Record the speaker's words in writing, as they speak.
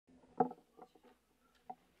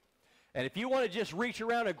And if you want to just reach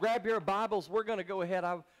around and grab your Bibles, we're going to go ahead.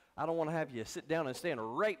 I don't want to have you sit down and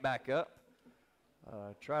stand right back up.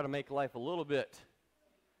 Try to make life a little bit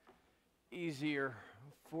easier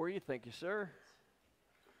for you. Thank you, sir.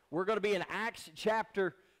 We're going to be in Acts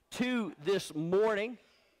chapter 2 this morning.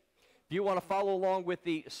 If you want to follow along with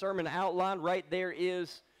the sermon outline, right there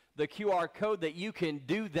is the QR code that you can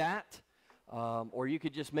do that. Or you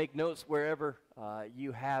could just make notes wherever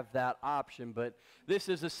you have that option. But this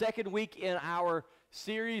is the second week in our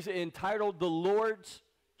series entitled The Lord's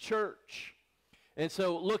Church. And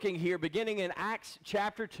so looking here, beginning in Acts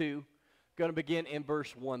chapter 2, going to begin in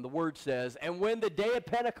verse 1. The word says, "And when the day of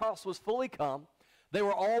Pentecost was fully come, they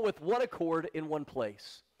were all with one accord in one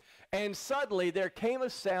place. And suddenly there came a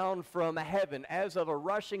sound from heaven as of a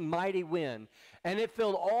rushing mighty wind, and it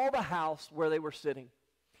filled all the house where they were sitting.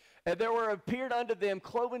 And there were appeared unto them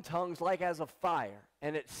cloven tongues like as of fire,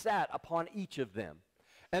 and it sat upon each of them.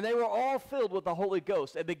 And they were all filled with the Holy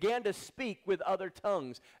Ghost, and began to speak with other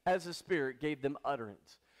tongues, as the Spirit gave them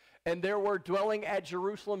utterance. And there were dwelling at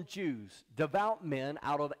Jerusalem Jews, devout men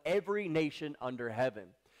out of every nation under heaven.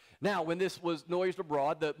 Now, when this was noised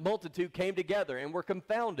abroad, the multitude came together, and were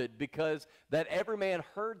confounded, because that every man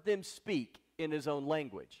heard them speak in his own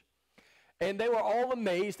language. And they were all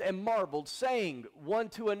amazed and marveled, saying one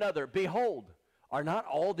to another, Behold, are not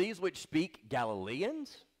all these which speak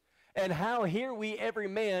Galileans? And how hear we every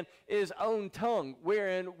man his own tongue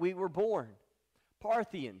wherein we were born?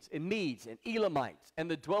 Parthians and Medes and Elamites and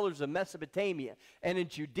the dwellers of Mesopotamia and in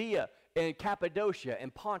Judea and Cappadocia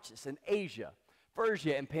and Pontus and Asia,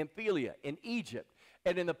 Phrygia and Pamphylia, in Egypt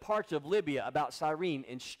and in the parts of Libya about Cyrene,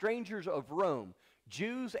 and strangers of Rome,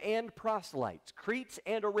 Jews and proselytes, Cretes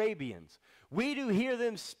and Arabians. We do hear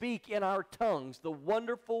them speak in our tongues the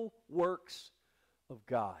wonderful works of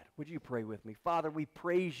God." Would you pray with me? Father, we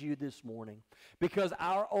praise you this morning because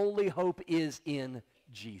our only hope is in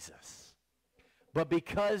Jesus. But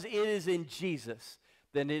because it is in Jesus,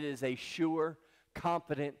 then it is a sure,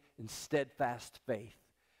 confident, and steadfast faith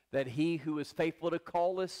that he who is faithful to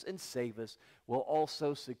call us and save us will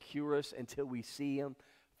also secure us until we see him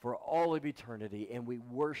for all of eternity, and we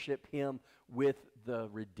worship him with the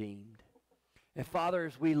redeemed. And Father,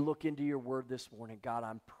 as we look into your word this morning, God,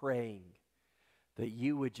 I'm praying that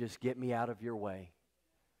you would just get me out of your way.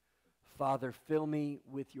 Father, fill me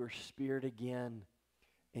with your Spirit again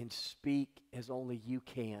and speak as only you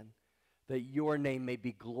can, that your name may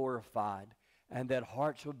be glorified and that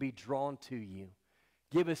hearts will be drawn to you.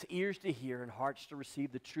 Give us ears to hear and hearts to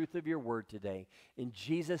receive the truth of your word today. In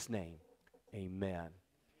Jesus' name, amen.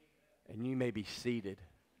 And you may be seated.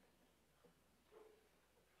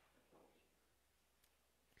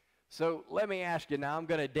 So let me ask you now, I'm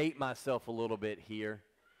going to date myself a little bit here.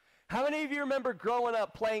 How many of you remember growing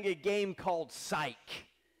up playing a game called Psych?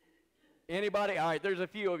 Anybody? All right, there's a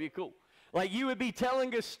few of you. Cool. Like you would be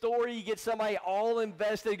telling a story, you get somebody all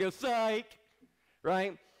invested, and go, Psych,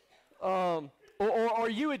 right? Or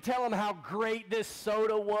you would tell them how great this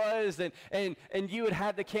soda was, and you would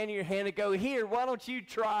have the can in your hand and go, here, why don't you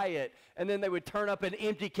try it? And then they would turn up an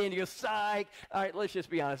empty can and go, Psych. All right, let's just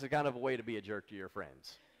be honest, it's kind of a way to be a jerk to your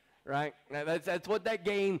friends, right? Now, that's what that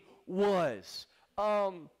game was.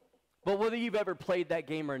 But whether you've ever played that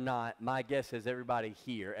game or not, my guess is everybody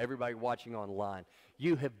here, everybody watching online,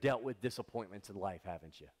 you have dealt with disappointments in life,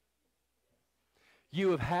 haven't you? You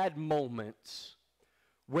have had moments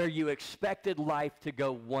where you expected life to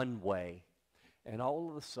go one way, and all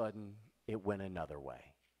of a sudden, it went another way.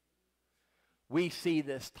 We see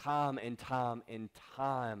this time and time and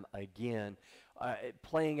time again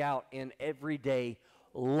playing out in everyday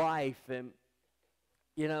life, and,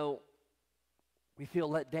 you know, we feel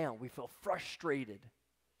let down. We feel frustrated.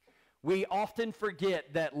 We often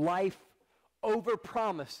forget that life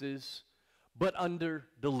overpromises but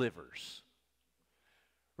underdelivers.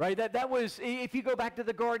 Right? That was, if you go back to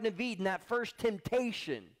the Garden of Eden, that first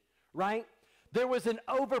temptation, right? There was an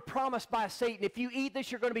overpromise by Satan. If you eat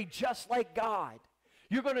this, you're going to be just like God.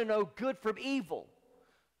 You're going to know good from evil.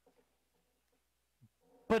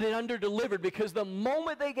 But it underdelivered, because the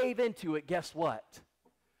moment they gave into it, guess what?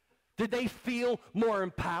 Did they feel more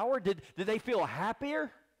empowered? Did they feel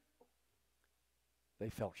happier? They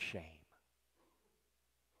felt shame.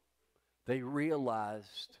 They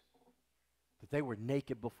realized that they were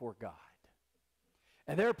naked before God.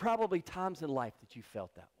 And there are probably times in life that you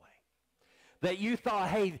felt that way. That you thought,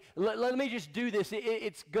 hey, let me just do this.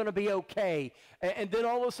 It's going to be okay. And then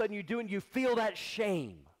all of a sudden you do it and you feel that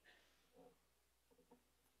shame.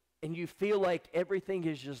 And you feel like everything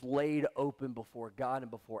is just laid open before God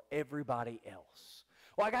and before everybody else.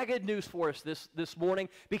 Well, I got good news for us this morning,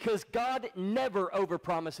 because God never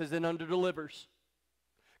overpromises and underdelivers.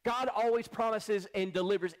 God always promises and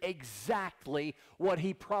delivers exactly what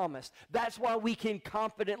he promised. That's why we can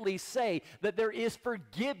confidently say that there is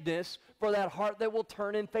forgiveness for that heart that will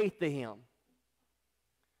turn in faith to him.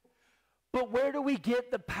 But where do we get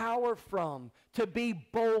the power from to be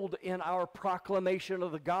bold in our proclamation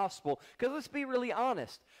of the gospel? Because let's be really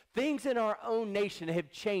honest. Things in our own nation have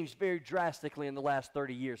changed very drastically in the last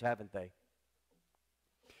 30 years, haven't they?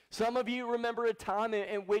 Some of you remember a time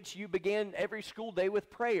in which you began every school day with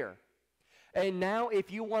prayer. And now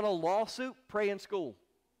if you want a lawsuit, pray in school.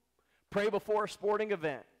 Pray before a sporting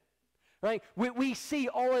event. Right? We see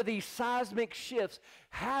all of these seismic shifts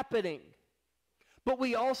happening. But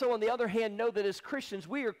we also, on the other hand, know that as Christians,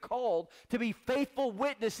 we are called to be faithful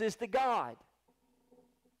witnesses to God.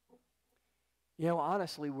 You know,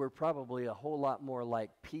 honestly, we're probably a whole lot more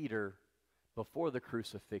like Peter before the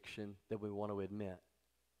crucifixion than we want to admit.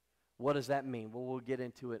 What does that mean? Well, we'll get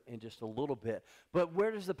into it in just a little bit. But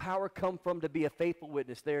where does the power come from to be a faithful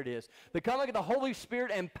witness? There it is. The coming of the Holy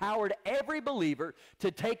Spirit empowered every believer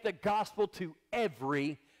to take the gospel to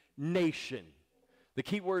every nation. The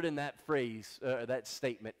key word in that phrase, that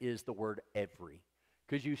statement, is the word every.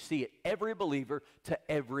 Because you see it, every believer to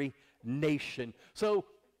every nation. So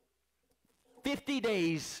 50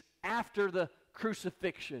 days after the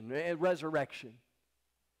crucifixion and resurrection,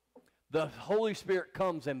 the Holy Spirit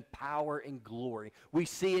comes in power and glory. We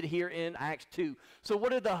see it here in Acts 2. So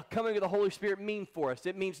what did the coming of the Holy Spirit mean for us?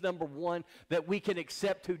 It means, number one, that we can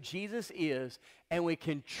accept who Jesus is and we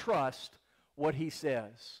can trust what he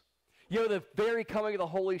says. You know, the very coming of the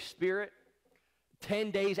Holy Spirit,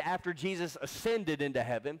 10 days after Jesus ascended into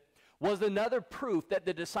heaven, was another proof that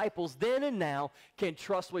the disciples then and now can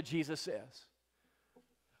trust what Jesus says.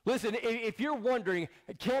 Listen, if you're wondering,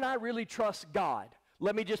 can I really trust God?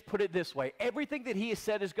 Let me just put it this way. Everything that he has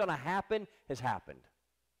said is going to happen has happened.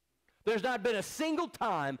 There's not been a single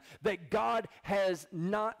time that God has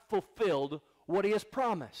not fulfilled what he has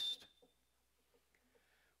promised.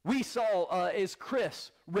 We saw, as Chris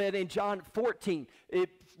read in John 14, it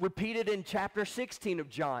repeated in chapter 16 of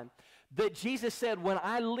John, that Jesus said, when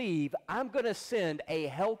I leave, I'm going to send a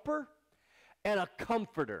helper and a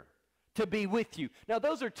comforter to be with you. Now,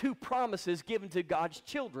 those are two promises given to God's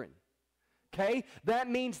children. Okay? That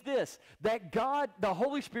means this, that God, the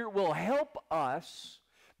Holy Spirit, will help us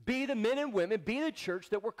be the men and women, be the church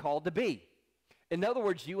that we're called to be. In other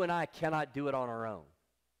words, you and I cannot do it on our own.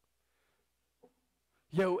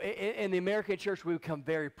 You know, in the American church, we become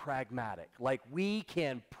very pragmatic. Like, we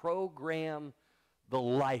can program the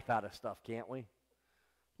life out of stuff, can't we?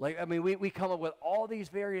 Like, I mean, we come up with all these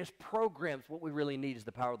various programs. What we really need is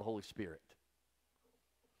the power of the Holy Spirit.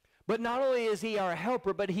 But not only is he our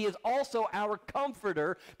helper, but he is also our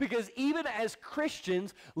comforter, because even as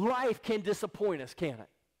Christians, life can disappoint us, can't it?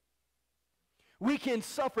 We can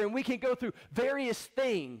suffer and we can go through various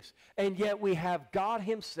things, and yet we have God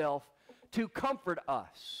himself to comfort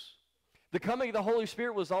us. The coming of the Holy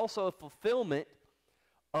Spirit was also a fulfillment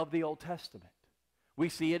of the Old Testament. We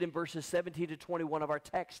see it in verses 17 to 21 of our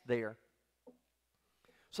text there.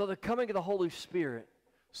 So the coming of the Holy Spirit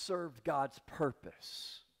served God's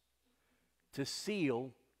purpose to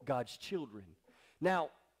seal God's children.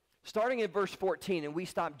 Now, starting in verse 14, and we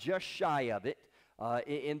stop just shy of it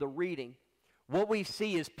in the reading, what we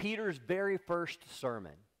see is Peter's very first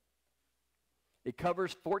sermon. It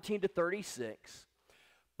covers 14 to 36,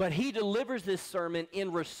 but he delivers this sermon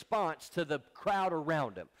in response to the crowd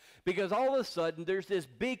around him, because all of a sudden there's this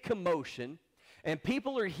big commotion, and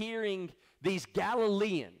people are hearing these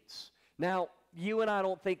Galileans. Now, you and I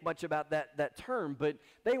don't think much about that term, but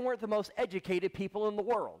they weren't the most educated people in the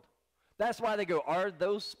world. That's why they go, are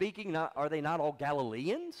those speaking, are they not all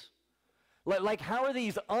Galileans? Like, how are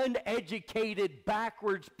these uneducated,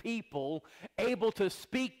 backwards people able to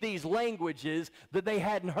speak these languages that they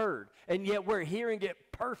hadn't heard? And yet we're hearing it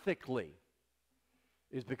perfectly.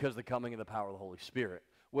 It's because the coming of the power of the Holy Spirit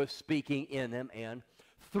was speaking in them and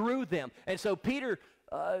through them. And so Peter,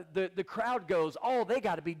 the crowd goes, oh, they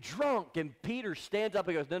got to be drunk. And Peter stands up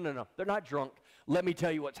and goes, no, they're not drunk. Let me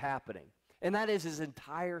tell you what's happening. And that is his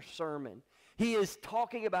entire sermon. He is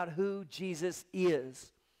talking about who Jesus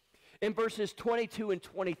is. In verses 22 and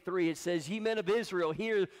 23, it says, ye men of Israel,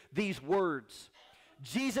 hear these words.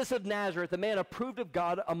 Jesus of Nazareth, a man approved of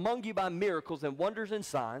God among you by miracles and wonders and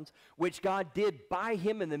signs, which God did by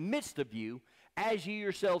him in the midst of you, as you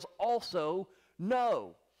yourselves also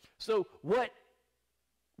know. So what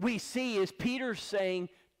we see is Peter saying,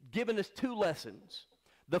 giving us two lessons.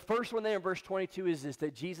 The first one there in verse 22 is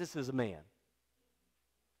that Jesus is a man.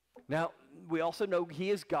 Now, we also know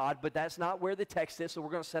he is God, but that's not where the text is, so we're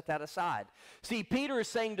going to set that aside. See, Peter is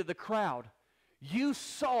saying to the crowd, you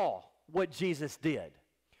saw what Jesus did.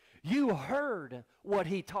 You heard what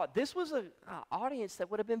he taught. This was an audience that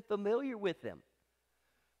would have been familiar with him.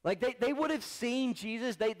 Like they would have seen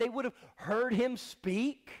Jesus. They would have heard him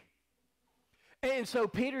speak. And so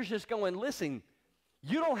Peter's just going, listen,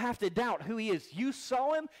 you don't have to doubt who he is. You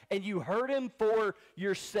saw him and you heard him for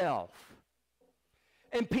yourself.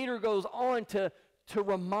 And Peter goes on to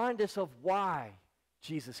remind us of why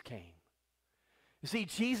Jesus came. You see,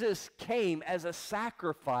 Jesus came as a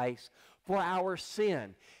sacrifice for our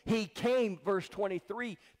sin. He came, verse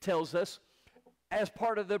 23 tells us, as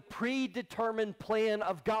part of the predetermined plan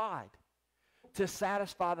of God to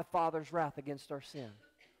satisfy the Father's wrath against our sin.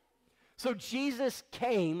 So Jesus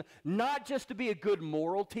came not just to be a good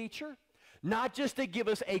moral teacher, not just to give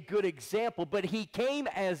us a good example, but he came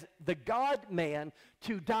as the God-man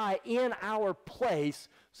to die in our place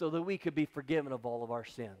so that we could be forgiven of all of our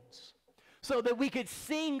sins. So that we could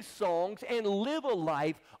sing songs and live a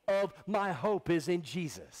life of my hope is in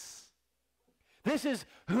Jesus. This is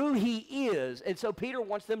who he is. And so Peter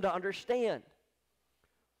wants them to understand.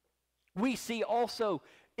 We see also,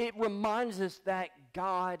 it reminds us that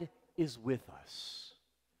God is with us.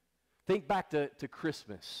 Think back to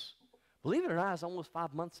Christmas. Believe it or not, it's almost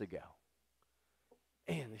 5 months ago.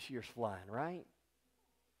 And this year's flying, right?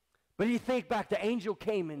 But you think back, the angel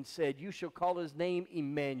came and said, you shall call his name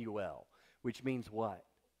Emmanuel, which means what?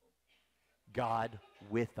 God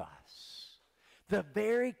with us. The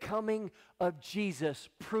very coming of Jesus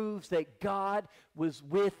proves that God was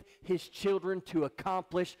with his children to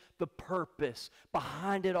accomplish the purpose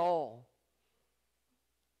behind it all.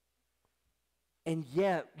 And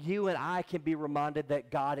yet, you and I can be reminded that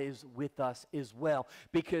God is with us as well,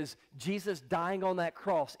 because Jesus dying on that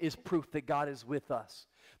cross is proof that God is with us.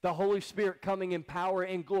 The Holy Spirit coming in power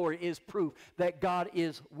and glory is proof that God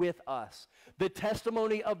is with us. The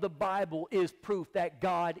testimony of the Bible is proof that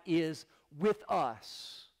God is with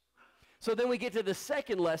us. So then we get to the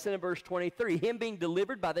second lesson in verse 23. Him being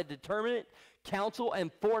delivered by the determinate counsel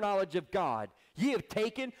and foreknowledge of God. Ye have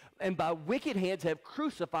taken and by wicked hands have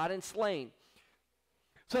crucified and slain.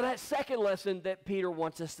 So that second lesson that Peter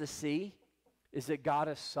wants us to see is that God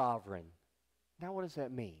is sovereign. Now what does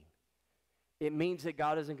that mean? It means that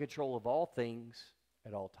God is in control of all things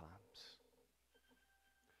at all times.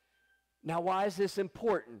 Now why is this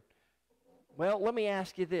important? Well, let me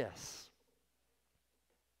ask you this.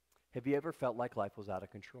 Have you ever felt like life was out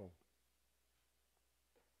of control?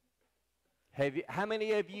 How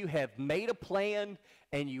many of you have made a plan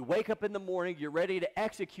and you wake up in the morning, you're ready to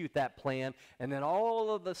execute that plan, and then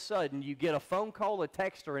all of a sudden you get a phone call, a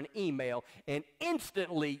text, or an email, and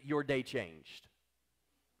instantly your day changed?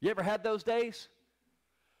 You ever had those days?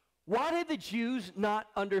 Why did the Jews not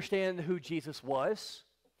understand who Jesus was?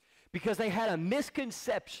 Because they had a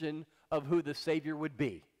misconception of who the Savior would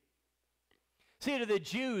be. See, to the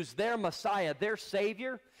Jews, their Messiah, their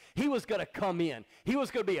Savior, he was going to come in. He was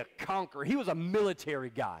going to be a conqueror. He was a military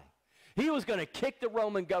guy. He was going to kick the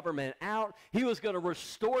Roman government out. He was going to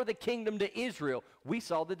restore the kingdom to Israel. We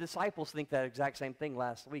saw the disciples think that exact same thing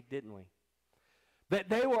last week, didn't we? That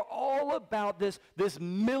they were all about this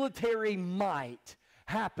military might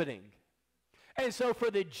happening. And so for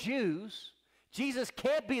the Jews, Jesus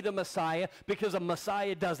can't be the Messiah because a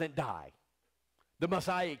Messiah doesn't die. The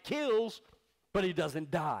Messiah kills, but he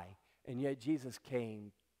doesn't die. And yet Jesus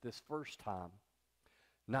came this first time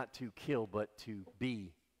not to kill, but to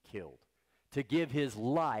be killed, to give his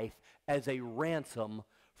life as a ransom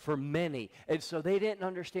for many. And so they didn't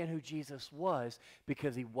understand who Jesus was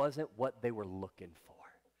because he wasn't what they were looking for.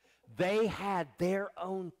 They had their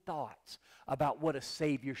own thoughts about what a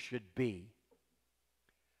Savior should be.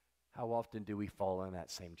 How often do we fall in that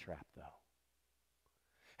same trap, though?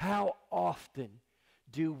 How often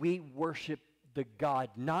do we worship the God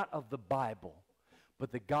not of the Bible,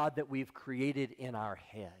 but the God that we've created in our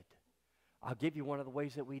head? I'll give you one of the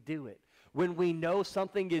ways that we do it. When we know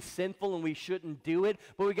something is sinful and we shouldn't do it,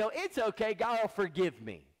 but we go, it's okay, God will forgive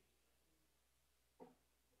me.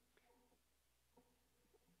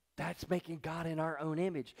 That's making God in our own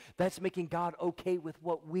image. That's making God okay with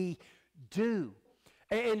what we do.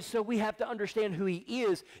 And so we have to understand who he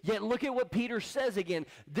is. Yet look at what Peter says again.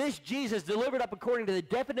 This Jesus delivered up according to the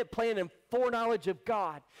definite plan and foreknowledge of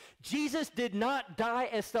God. Jesus did not die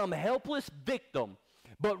as some helpless victim,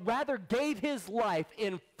 but rather gave his life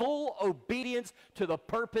in full obedience to the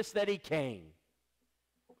purpose that he came.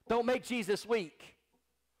 Don't make Jesus weak.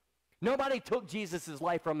 Nobody took Jesus'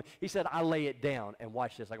 life from him. He said, I lay it down. And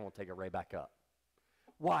watch this, I'm going to take it right back up.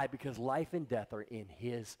 Why? Because life and death are in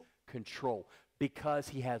his control because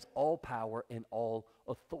he has all power and all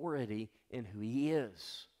authority in who he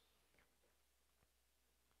is.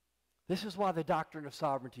 This is why the doctrine of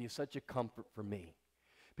sovereignty is such a comfort for me.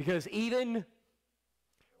 Because even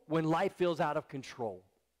when life feels out of control,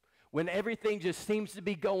 when everything just seems to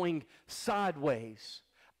be going sideways,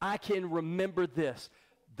 I can remember this,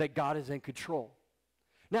 that God is in control.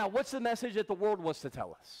 Now, what's the message that the world wants to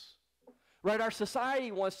tell us? Right, our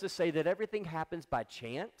society wants to say that everything happens by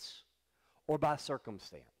chance or by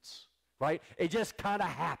circumstance, right? It just kind of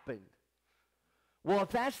happened. Well, if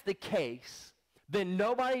that's the case, then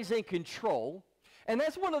nobody's in control, and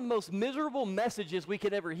that's one of the most miserable messages we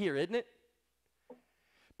could ever hear, isn't it?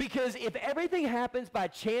 Because if everything happens by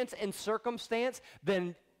chance and circumstance,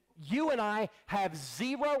 then you and I have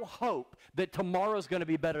zero hope that tomorrow's going to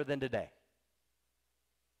be better than today.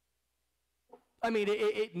 I mean,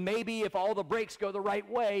 it maybe if all the breaks go the right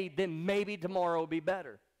way, then maybe tomorrow will be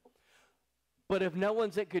better. But if no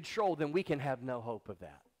one's in control, then we can have no hope of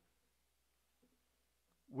that.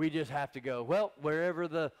 We just have to go, well, wherever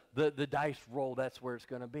the dice roll, that's where it's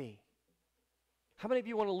going to be. How many of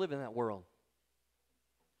you want to live in that world?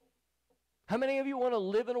 How many of you want to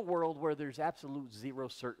live in a world where there's absolute zero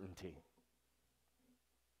certainty?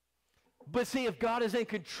 But see, if God is in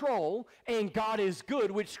control and God is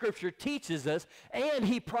good, which Scripture teaches us, and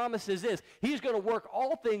he promises this, he's going to work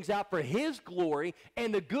all things out for his glory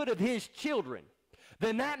and the good of his children,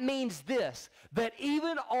 then that means this, that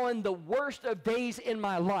even on the worst of days in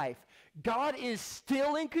my life, God is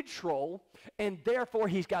still in control, and therefore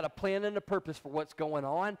he's got a plan and a purpose for what's going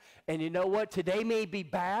on. And you know what? Today may be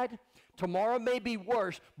bad, tomorrow may be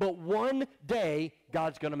worse, but one day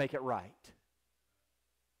God's going to make it right.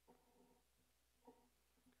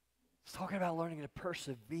 It's talking about learning to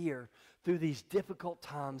persevere through these difficult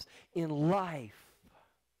times in life.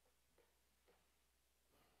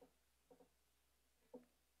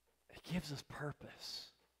 It gives us purpose.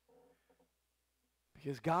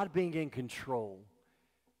 Because God being in control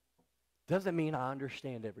doesn't mean I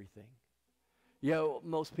understand everything. You know,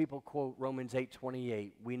 most people quote Romans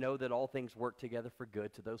 8:28. We know that all things work together for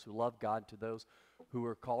good to those who love God, to those who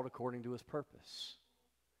are called according to his purpose.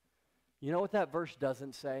 You know what that verse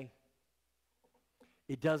doesn't say?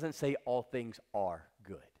 It doesn't say all things are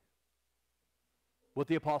good. What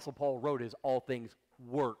the Apostle Paul wrote is all things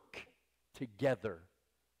work together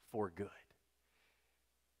for good.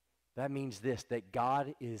 That means this, that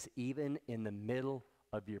God is even in the middle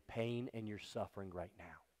of your pain and your suffering right now.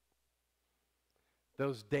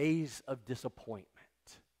 Those days of disappointment,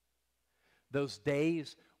 those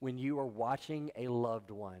days when you are watching a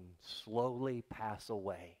loved one slowly pass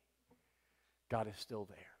away, God is still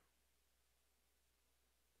there.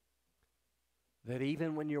 That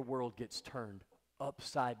even when your world gets turned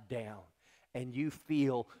upside down and you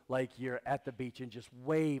feel like you're at the beach and just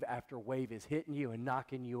wave after wave is hitting you and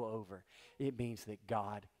knocking you over, it means that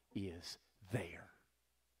God is there.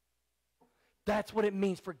 That's what it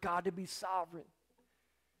means for God to be sovereign.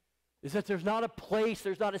 Is that there's not a place,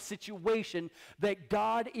 there's not a situation that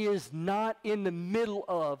God is not in the middle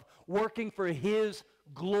of working for his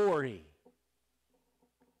glory,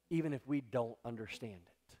 even if we don't understand it.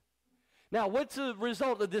 Now, what's the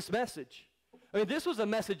result of this message? I mean, this was a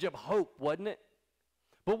message of hope, wasn't it?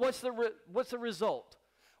 But what's the result?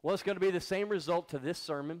 Well, it's going to be the same result to this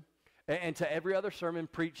sermon and to every other sermon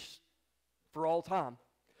preached for all time.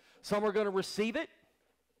 Some are going to receive it,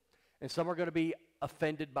 and some are going to be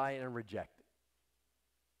offended by it and reject it.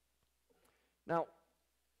 Now,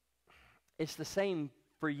 it's the same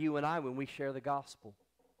for you and I when we share the gospel.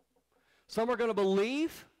 Some are going to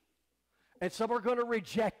believe, and some are going to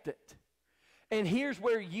reject it. And here's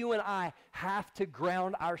where you and I have to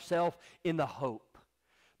ground ourselves in the hope.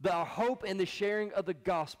 The hope in the sharing of the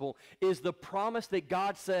gospel is the promise that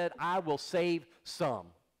God said, I will save some.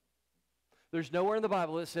 There's nowhere in the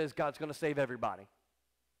Bible that says God's going to save everybody.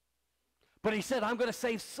 But he said, I'm going to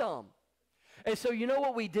save some. And so you know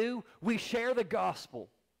what we do? We share the gospel.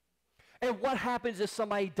 And what happens if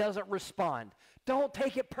somebody doesn't respond? Don't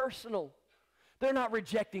take it personal. They're not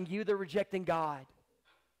rejecting you, they're rejecting God.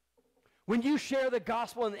 When you share the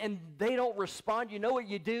gospel and they don't respond, you know what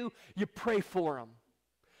you do? You pray for them.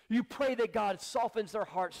 You pray that God softens their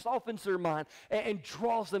heart, softens their mind, and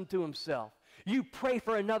draws them to himself. You pray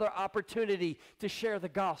for another opportunity to share the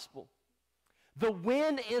gospel. The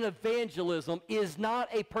win in evangelism is not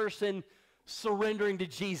a person surrendering to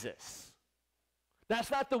Jesus.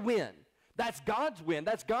 That's not the win. That's God's win.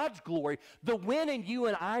 That's God's glory. The win in you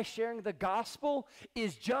and I sharing the gospel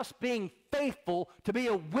is just being faithful to be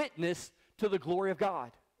a witness to the glory of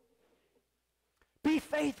God. Be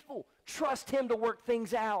faithful. Trust him to work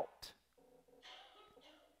things out.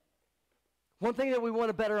 One thing that we want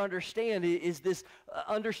to better understand is this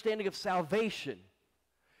understanding of salvation.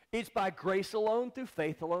 It's by grace alone, through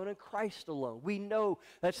faith alone, and Christ alone. We know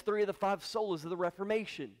that's 3 of the 5 solas of the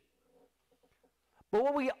Reformation. But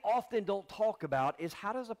what we often don't talk about is,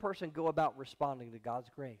 how does a person go about responding to God's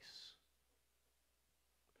grace?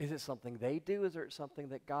 Is it something they do? Is it something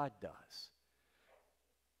that God does?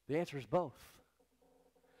 The answer is both.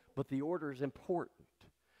 But the order is important.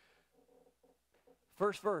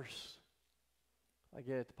 First verse. I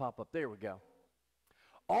get it to pop up. There we go.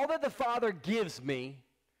 All that the Father gives me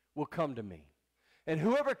will come to me. And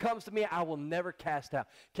whoever comes to me, I will never cast out.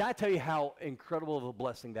 Can I tell you how incredible of a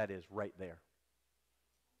blessing that is right there?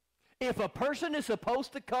 If a person is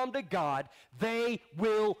supposed to come to God, they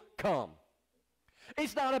will come.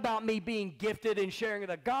 It's not about me being gifted and sharing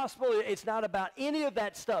the gospel. It's not about any of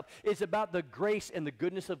that stuff. It's about the grace and the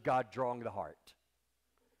goodness of God drawing the heart.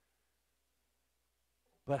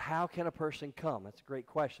 But how can a person come? That's a great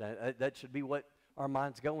question. That should be what our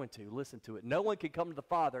mind's going to. Listen to it. No one can come to the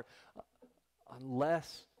Father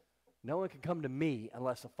no one can come to me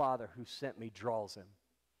unless the Father who sent me draws him.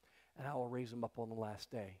 And I will raise him up on the last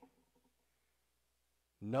day.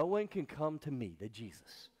 No one can come to me, to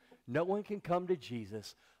Jesus. No one can come to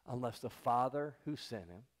Jesus unless the Father who sent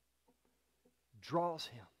him draws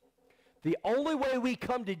him. The only way we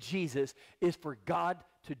come to Jesus is for God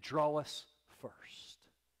to draw us first.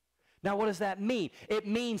 Now, what does that mean? It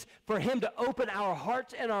means for him to open our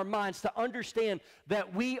hearts and our minds to understand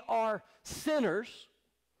that we are sinners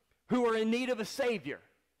who are in need of a Savior.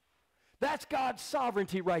 That's God's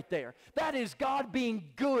sovereignty right there. That is God being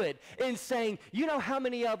good and saying, you know how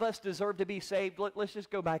many of us deserve to be saved? Let's just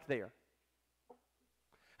go back there.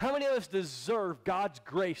 How many of us deserve God's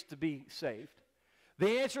grace to be saved?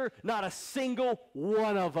 The answer, not a single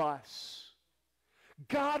one of us.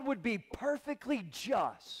 God would be perfectly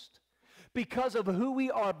just because of who we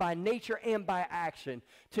are by nature and by action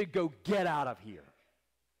to go get out of here.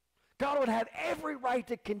 God would have every right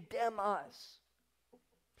to condemn us.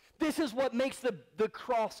 This is what makes the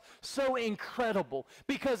cross so incredible,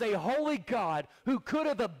 because a holy God who could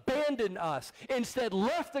have abandoned us instead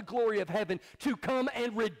left the glory of heaven to come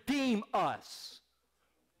and redeem us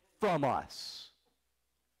from us.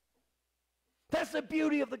 That's the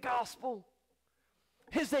beauty of the gospel,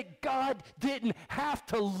 is that God didn't have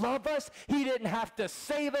to love us. He didn't have to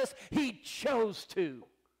save us. He chose to.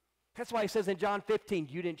 That's why he says in John 15,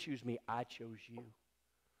 you didn't choose me, I chose you.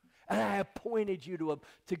 And I appointed you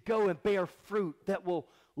to go and bear fruit that will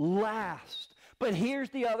last. But here's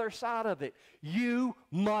the other side of it. You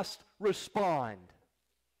must respond.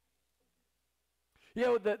 You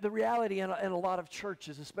know, the reality in a lot of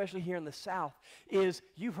churches, especially here in the South, is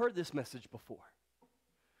you've heard this message before.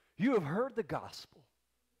 You have heard the gospel.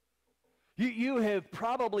 You have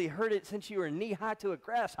probably heard it since you were knee-high to a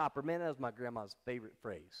grasshopper. Man, that was my grandma's favorite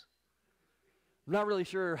phrase. I'm not really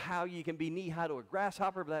sure how you can be knee-high to a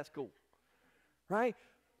grasshopper, but that's cool, right?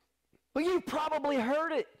 But you've probably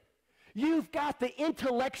heard it. You've got the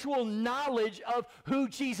intellectual knowledge of who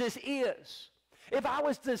Jesus is. If I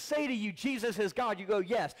was to say to you, Jesus is God, you go,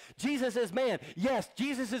 yes. Jesus is man. Yes,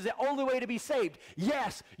 Jesus is the only way to be saved.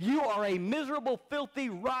 Yes, you are a miserable, filthy,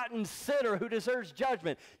 rotten sinner who deserves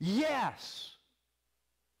judgment. Yes.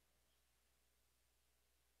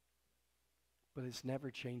 But it's never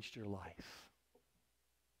changed your life.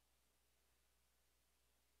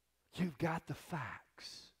 You've got the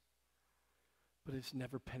facts, but it's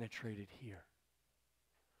never penetrated here.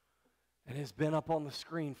 And it's been up on the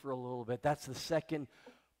screen for a little bit. That's the second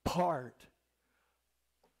part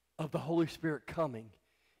of the Holy Spirit coming.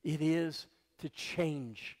 It is to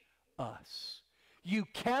change us. You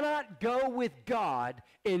cannot go with God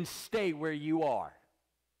and stay where you are.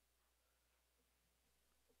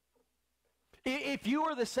 If you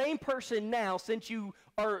are the same person now, since you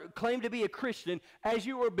claim to be a Christian, as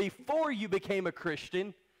you were before you became a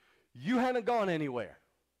Christian, you haven't gone anywhere.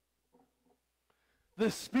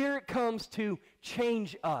 The Spirit comes to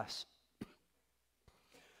change us.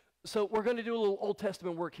 So we're going to do a little Old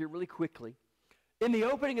Testament work here really quickly. In the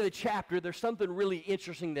opening of the chapter, there's something really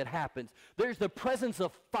interesting that happens. There's the presence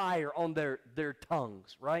of fire on their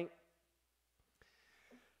tongues, right?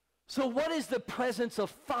 So what does the presence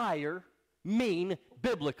of fire mean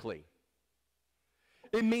biblically?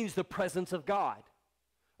 It means the presence of God.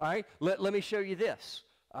 All right, let me show you this.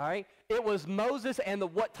 All right, it was Moses and the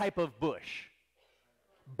what type of bush?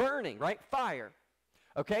 Burning, right? Fire.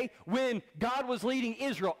 Okay, when God was leading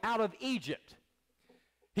Israel out of Egypt,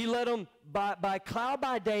 he led them by cloud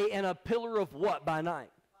by day and a pillar of what by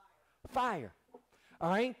night? Fire. All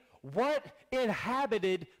right? What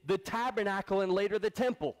inhabited the tabernacle and later the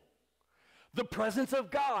temple? The presence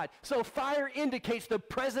of God. So fire indicates the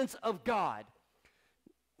presence of God.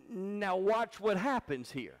 Now watch what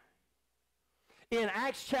happens here. In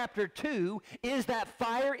Acts chapter 2, is that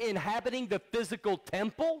fire inhabiting the physical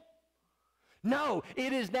temple? No,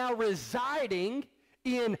 it is now residing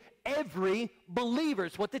in every believer.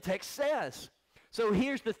 It's what the text says. So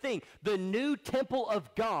here's the thing. The new temple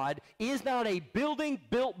of God is not a building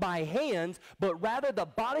built by hands, but rather the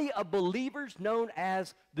body of believers known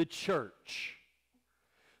as the church.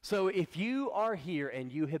 So if you are here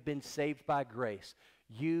and you have been saved by grace,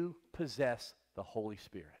 you possess the Holy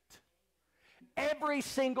Spirit. Every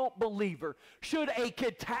single believer, should a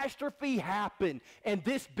catastrophe happen and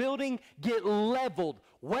this building get leveled,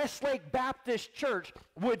 Westlake Baptist Church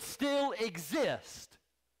would still exist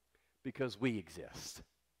because we exist.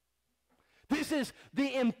 This is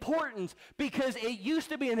the importance, because it used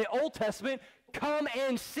to be in the Old Testament, come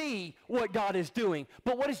and see what God is doing.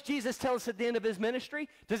 But what does Jesus tell us at the end of his ministry?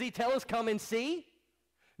 Does he tell us come and see?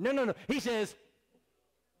 No. He says,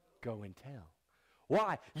 go and tell.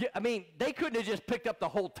 Why? I mean, they couldn't have just picked up the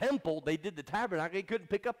whole temple. They did the tabernacle. They couldn't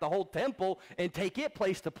pick up the whole temple and take it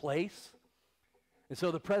place to place. And so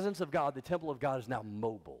the presence of God, the temple of God, is now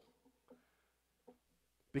mobile.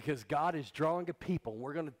 Because God is drawing a people, and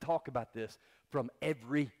we're going to talk about this, from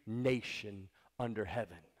every nation under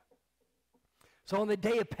heaven. So on the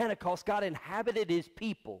day of Pentecost, God inhabited his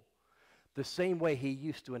people the same way he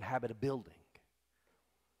used to inhabit a building.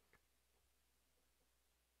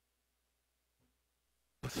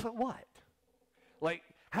 But so what? Like,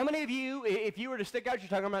 how many of you, if you were to stick out your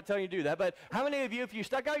tongue, I'm not telling you to do that, but how many of you, if you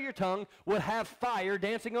stuck out your tongue, would have fire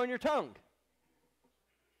dancing on your tongue?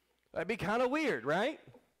 That'd be kind of weird, right?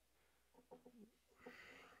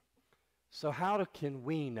 So how can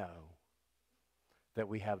we know that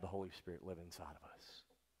we have the Holy Spirit live inside of us?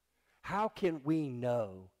 How can we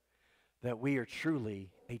know that we are truly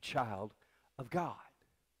a child of God?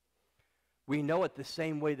 We know it the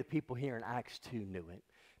same way the people here in Acts 2 knew it,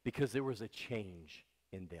 because there was a change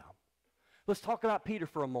in them. Let's talk about Peter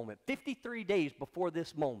for a moment. 53 days before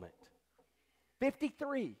this moment.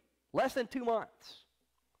 53, less than 2 months.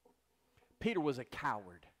 Peter was a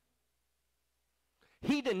coward.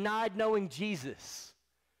 He denied knowing Jesus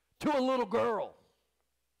to a little girl.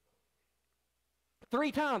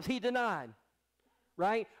 3 times he denied,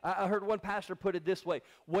 right? I heard one pastor put it this way: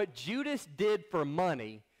 what Judas did for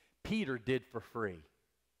money, Peter did for free.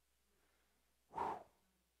 Whew.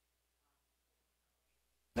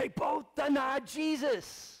 They both denied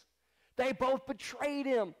Jesus. They both betrayed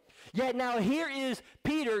him. Yet now here is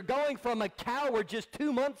Peter going from a coward just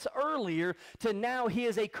 2 months earlier to now he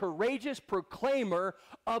is a courageous proclaimer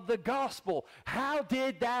of the gospel. How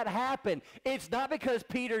did that happen? It's not because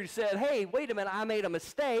Peter said, hey, wait a minute, I made a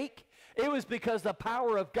mistake. It was because the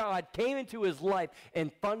power of God came into his life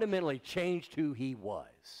and fundamentally changed who he was.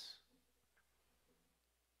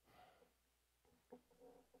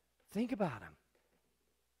 Think about him.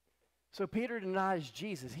 So Peter denies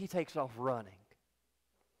Jesus. He takes off running.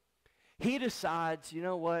 He decides, you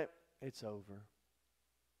know what? It's over.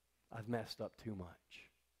 I've messed up too much.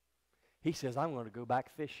 He says, I'm going to go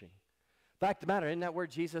back fishing. Fact of the matter, isn't that where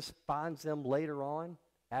Jesus finds them later on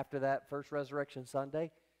after that first resurrection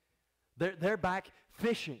Sunday? They're back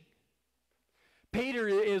fishing. Peter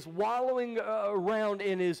is wallowing around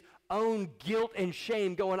in his own guilt and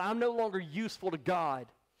shame, going, I'm no longer useful to God.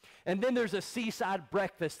 And then there's a seaside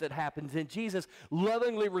breakfast that happens, and Jesus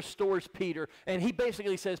lovingly restores Peter, and he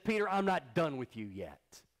basically says, Peter, I'm not done with you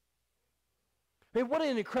yet. I mean, what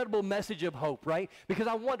an incredible message of hope, right? Because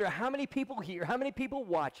I wonder how many people here, how many people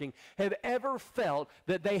watching have ever felt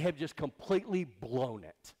that they have just completely blown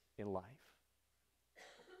it in life?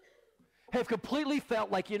 Have completely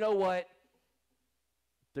felt like, you know what?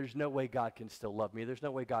 There's no way God can still love me. There's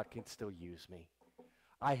no way God can still use me.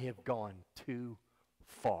 I have gone too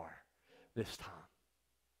far this time.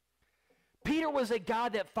 Peter was a guy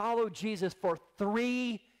that followed Jesus for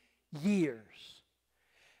 3 years.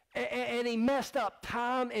 And he messed up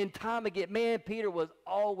time and time again. Man, Peter was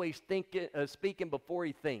always speaking before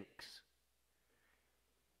he thinks.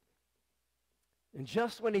 And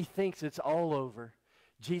just when he thinks it's all over,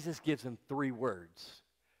 Jesus gives him 3 words.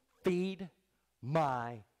 Feed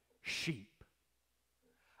my sheep.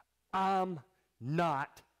 I'm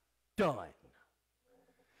not done.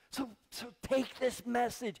 So take this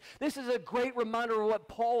message. This is a great reminder of what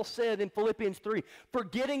Paul said in Philippians 3.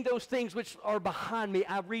 Forgetting those things which are behind me,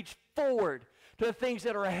 I reach forward to the things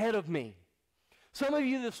that are ahead of me. Some of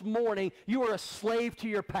you this morning, you are a slave to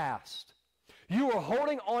your past. You are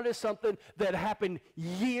holding on to something that happened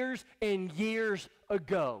years and years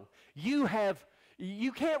ago. You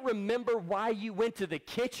can't remember why you went to the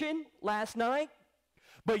kitchen last night,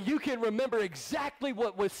 but you can remember exactly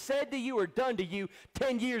what was said to you or done to you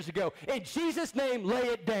 10 years ago. In Jesus' name, lay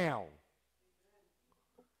it down.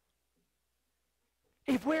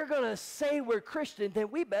 If we're going to say we're Christian, then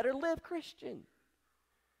we better live Christian.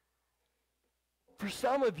 For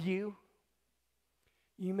some of you,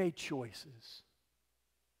 you made choices.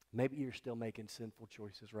 Maybe you're still making sinful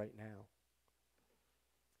choices right now.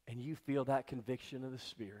 And you feel that conviction of the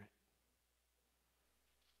Spirit.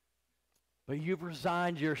 But you've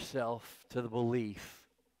resigned yourself to the belief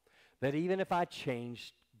that even if I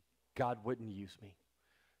changed, God wouldn't use me.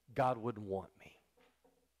 God wouldn't want me.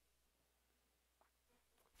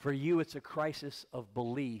 For you, it's a crisis of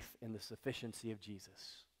belief in the sufficiency of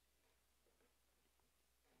Jesus.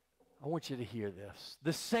 I want you to hear this.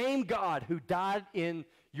 The same God who died in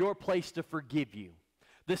your place to forgive you,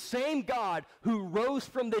 the same God who rose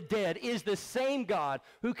from the dead is the same God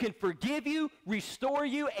who can forgive you, restore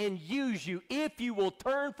you, and use you if you will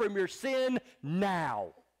turn from your sin now.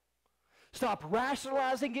 Stop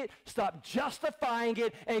rationalizing it, stop justifying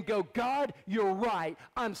it, and go, God, you're right.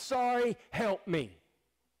 I'm sorry, help me.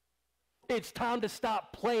 It's time to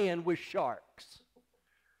stop playing with sharks.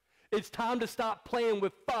 It's time to stop playing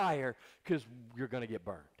with fire because you're going to get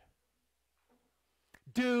burned.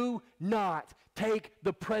 Do not take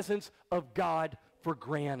the presence of God for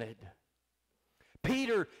granted.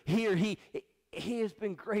 Peter here, he has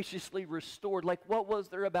been graciously restored. Like, what was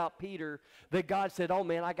there about Peter that God said, oh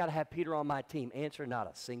man, I got to have Peter on my team? Answer, not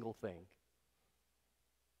a single thing.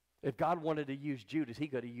 If God wanted to use Judas, he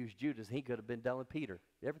could have used Judas. He could have been done with Peter.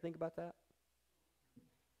 You ever think about that?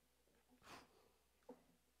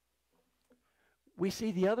 We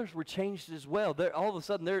see the others were changed as well. All of a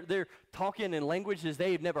sudden, they're talking in languages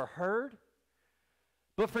they've never heard.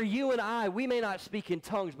 But for you and I, we may not speak in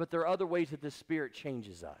tongues, but there are other ways that the Spirit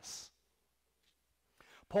changes us.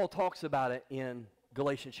 Paul talks about it in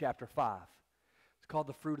Galatians chapter 5. It's called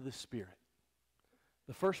the fruit of the Spirit.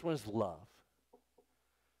 The first one is love.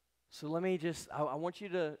 So let me just, I want you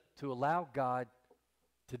to allow God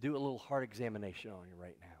to do a little heart examination on you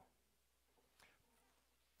right now.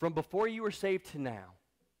 From before you were saved to now,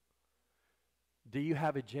 do you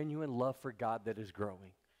have a genuine love for God that is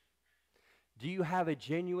growing? Do you have a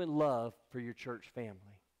genuine love for your church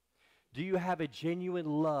family? Do you have a genuine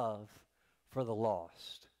love for the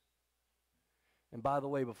lost? And by the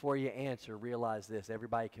way, before you answer, realize this.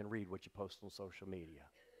 Everybody can read what you post on social media.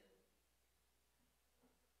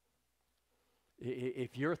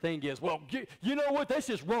 If your thing is, well, you know what, that's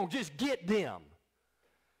just wrong, just get them.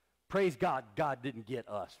 Praise God, God didn't get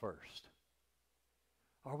us first.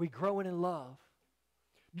 Are we growing in love?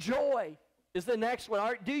 Joy is the next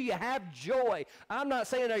one. Do you have joy? I'm not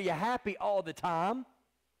saying are you happy all the time.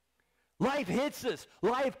 Life hits us.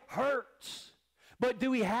 Life hurts. But do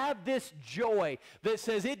we have this joy that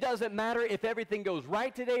says it doesn't matter if everything goes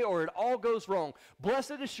right today or it all goes wrong?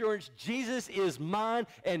 Blessed assurance, Jesus is mine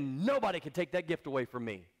and nobody can take that gift away from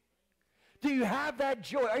me. Do you have that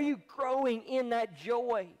joy? Are you growing in that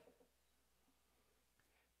joy?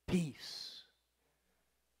 Peace.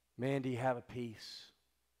 Man, do you have a peace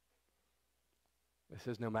that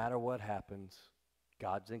says no matter what happens,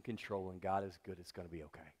 God's in control and God is good, it's going to be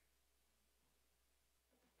okay.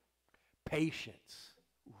 Patience.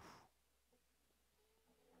 Oof.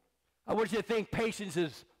 I want you to think patience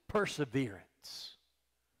is perseverance.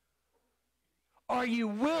 Are you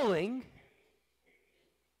willing?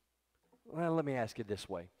 Well, let me ask it this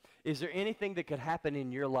way. Is there anything that could happen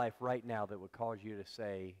in your life right now that would cause you to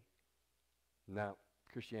say, no,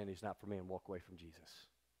 Christianity is not for me, and walk away from Jesus?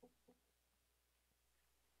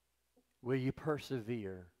 Will you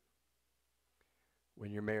persevere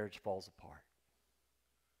when your marriage falls apart?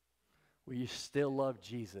 Will you still love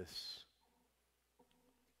Jesus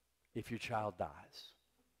if your child dies?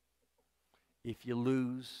 If you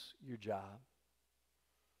lose your job?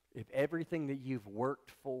 If everything that you've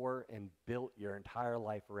worked for and built your entire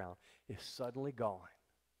life around is suddenly gone,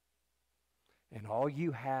 and all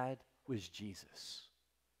you had was Jesus,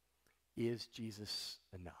 is Jesus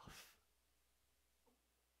enough?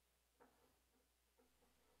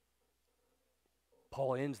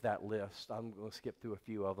 Paul ends that list. I'm going to skip through a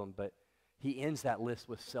few of them, but he ends that list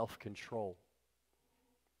with self-control.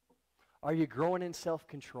 Are you growing in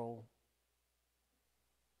self-control?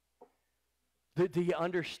 Do you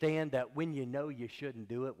understand that when you know you shouldn't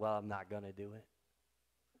do it, well, I'm not going to do it?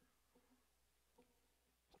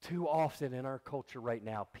 Too often in our culture right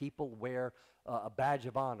now, people wear a badge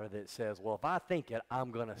of honor that says, well, if I think it,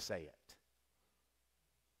 I'm going to say it.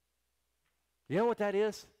 You know what that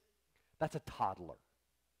is? That's a toddler.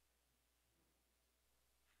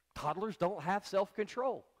 Toddlers don't have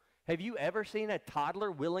self-control. Have you ever seen a toddler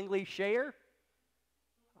willingly share?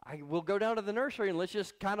 We'll go down to the nursery and let's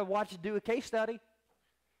just kind of watch it do a case study.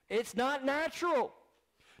 It's not natural.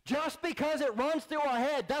 Just because it runs through our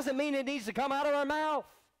head doesn't mean it needs to come out of our mouth.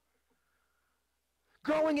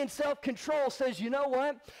 Growing in self-control says, you know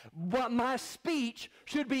what? But my speech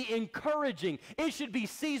should be encouraging. It should be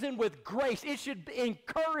seasoned with grace. It should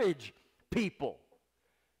encourage people.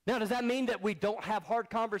 Now, does that mean that we don't have hard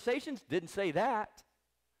conversations? Didn't say that.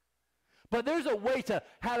 But there's a way to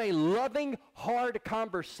have a loving, hard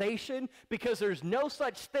conversation because there's no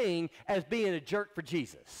such thing as being a jerk for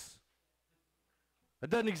Jesus. It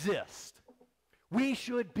doesn't exist. We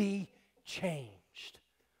should be changed.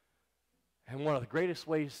 And one of the greatest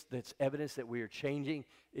ways that's evidence that we are changing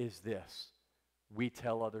is this. We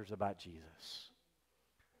tell others about Jesus.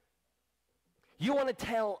 You want to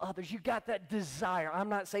tell others. You got that desire. I'm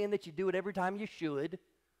not saying that you do it every time you should.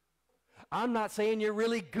 I'm not saying you're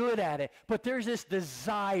really good at it, but there's this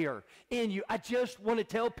desire in you. I just want to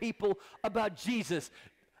tell people about Jesus.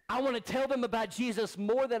 I want to tell them about Jesus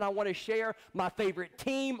more than I want to share my favorite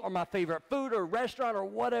team or my favorite food or restaurant or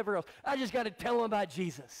whatever else. I just got to tell them about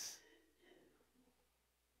Jesus.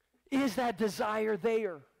 Is that desire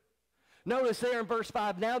there? Notice there in verse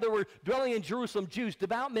 5, now there were dwelling in Jerusalem Jews,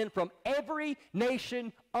 devout men from every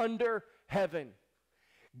nation under heaven.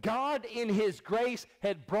 God in his grace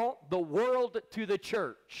had brought the world to the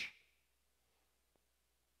church.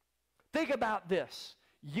 Think about this.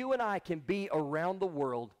 You and I can be around the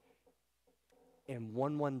world in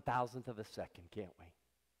 1/1000th of a second, can't we?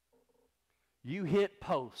 You hit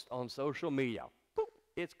post on social media, boop,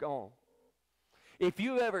 it's gone. If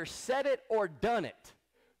you ever said it or done it,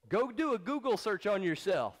 go do a Google search on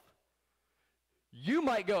yourself. You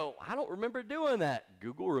might go, I don't remember doing that.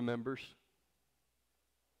 Google remembers.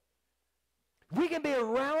 We can be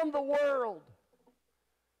around the world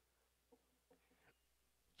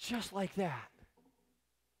just like that.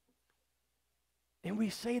 And we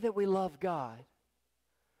say that we love God,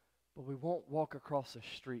 but we won't walk across the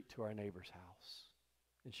street to our neighbor's house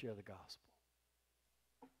and share the gospel.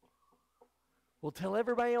 We'll tell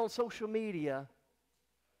everybody on social media,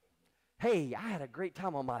 hey, I had a great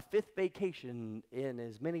time on my 5th vacation in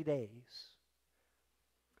as many days.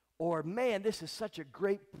 Or, man, this is such a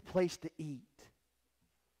great place to eat.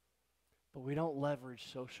 But we don't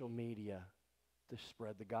leverage social media to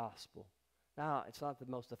spread the gospel. Now, it's not the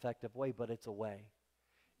most effective way, but it's a way.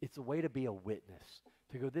 It's a way to be a witness.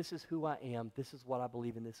 To go, this is who I am, this is what I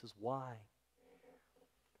believe, and this is why.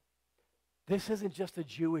 This isn't just a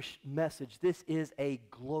Jewish message. This is a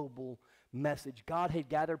global message. God had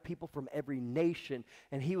gathered people from every nation,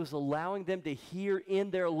 and he was allowing them to hear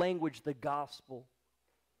in their language the gospel.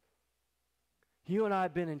 You and I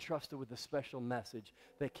have been entrusted with a special message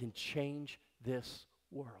that can change this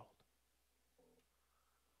world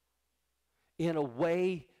in a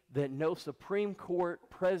way that no Supreme Court,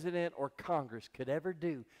 president, or Congress could ever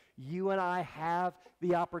do. You and I have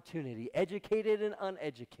the opportunity, educated and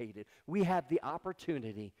uneducated, we have the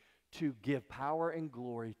opportunity to give power and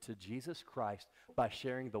glory to Jesus Christ by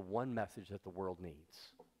sharing the one message that the world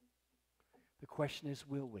needs. The question is,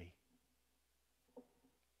 will we?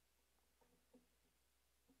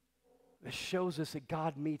 This shows us that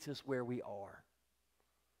God meets us where we are.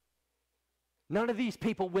 None of these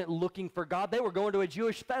people went looking for God. They were going to a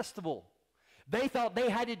Jewish festival. They thought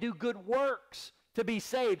they had to do good works to be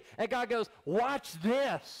saved. And God goes, watch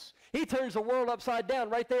this. He turns the world upside down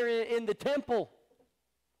right there in the temple.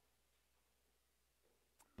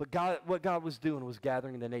 But what God was doing was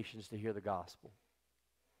gathering the nations to hear the gospel.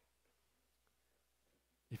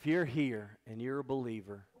 If you're here and you're a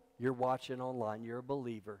believer, you're watching online, you're a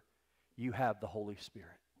believer, you have the Holy Spirit.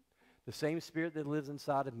 The same Spirit that lives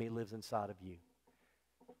inside of me lives inside of you.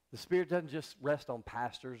 The Spirit doesn't just rest on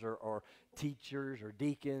pastors or teachers or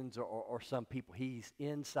deacons or some people. He's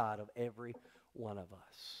inside of every one of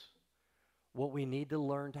us. What we need to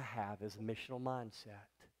learn to have is a missional mindset.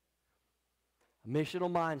 A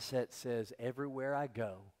missional mindset says everywhere I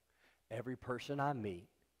go, every person I meet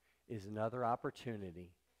is another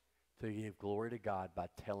opportunity to give glory to God by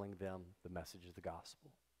telling them the message of the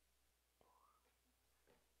gospel.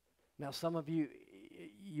 Now, some of you,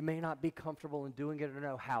 you may not be comfortable in doing it or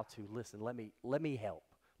know how to. Listen, let me help.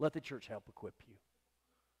 Let the church help equip you.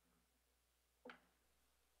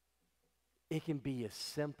 It can be as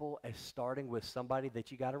simple as starting with somebody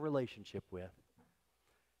that you got a relationship with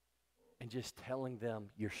and just telling them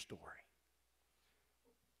your story.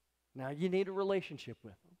 Now, you need a relationship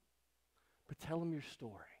with them, but tell them your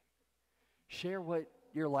story. Share what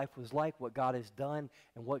your life was like, what God has done,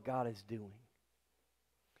 and what God is doing.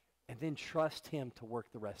 And then trust Him to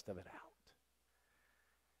work the rest of it out.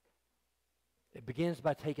 It begins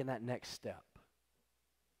by taking that next step.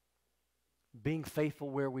 Being faithful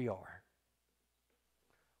where we are.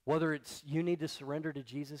 Whether it's you need to surrender to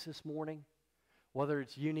Jesus this morning, whether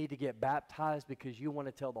it's you need to get baptized because you want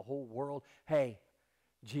to tell the whole world, hey,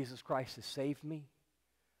 Jesus Christ has saved me.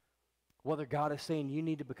 Whether God is saying you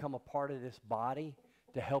need to become a part of this body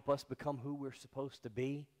to help us become who we're supposed to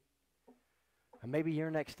be. And maybe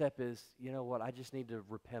your next step is, you know what, I just need to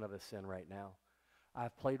repent of a sin right now.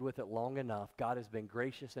 I've played with it long enough. God has been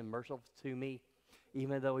gracious and merciful to me,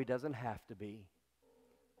 even though He doesn't have to be.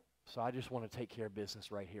 So I just want to take care of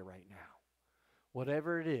business right here, right now.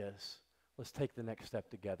 Whatever it is, let's take the next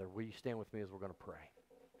step together. Will you stand with me as we're going to pray?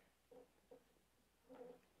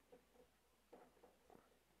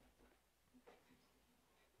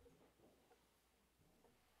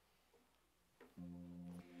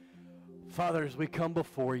 Father, as we come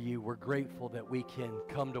before you, we're grateful that we can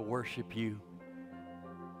come to worship you.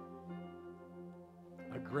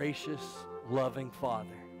 A gracious, loving Father.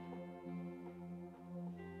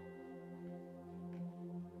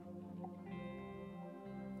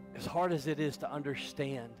 As hard as it is to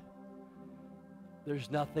understand, there's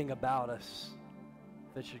nothing about us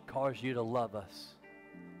that should cause you to love us.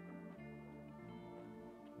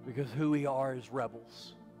 Because who we are is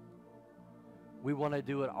rebels. We want to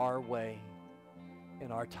do it our way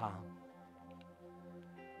in our time.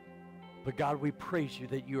 But God, we praise you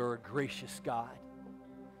that you are a gracious God,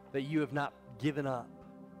 that you have not given up.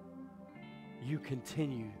 You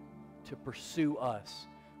continue to pursue us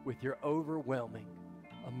with your overwhelming,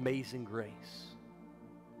 amazing grace.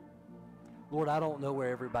 Lord, I don't know where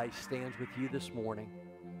everybody stands with you this morning,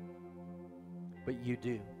 but you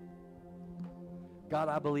do. God,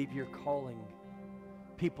 I believe you're calling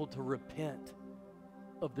people to repent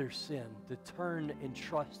of their sin, to turn and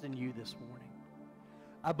trust in you this morning.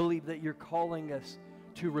 I believe that you're calling us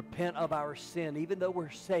to repent of our sin. Even though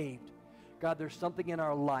we're saved, God, there's something in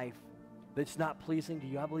our life that's not pleasing to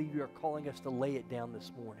you. I believe you are calling us to lay it down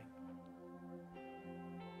this morning.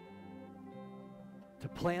 To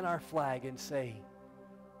plant our flag and say,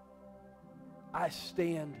 I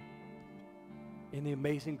stand in the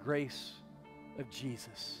amazing grace of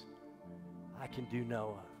Jesus. I can do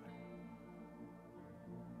no other.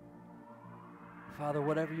 Father,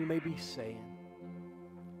 whatever you may be saying,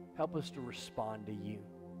 help us to respond to you.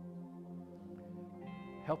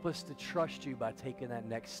 Help us to trust you by taking that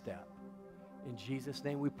next step. In Jesus'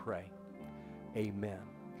 name we pray. Amen.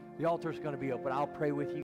 The altar is going to be open. I'll pray with you.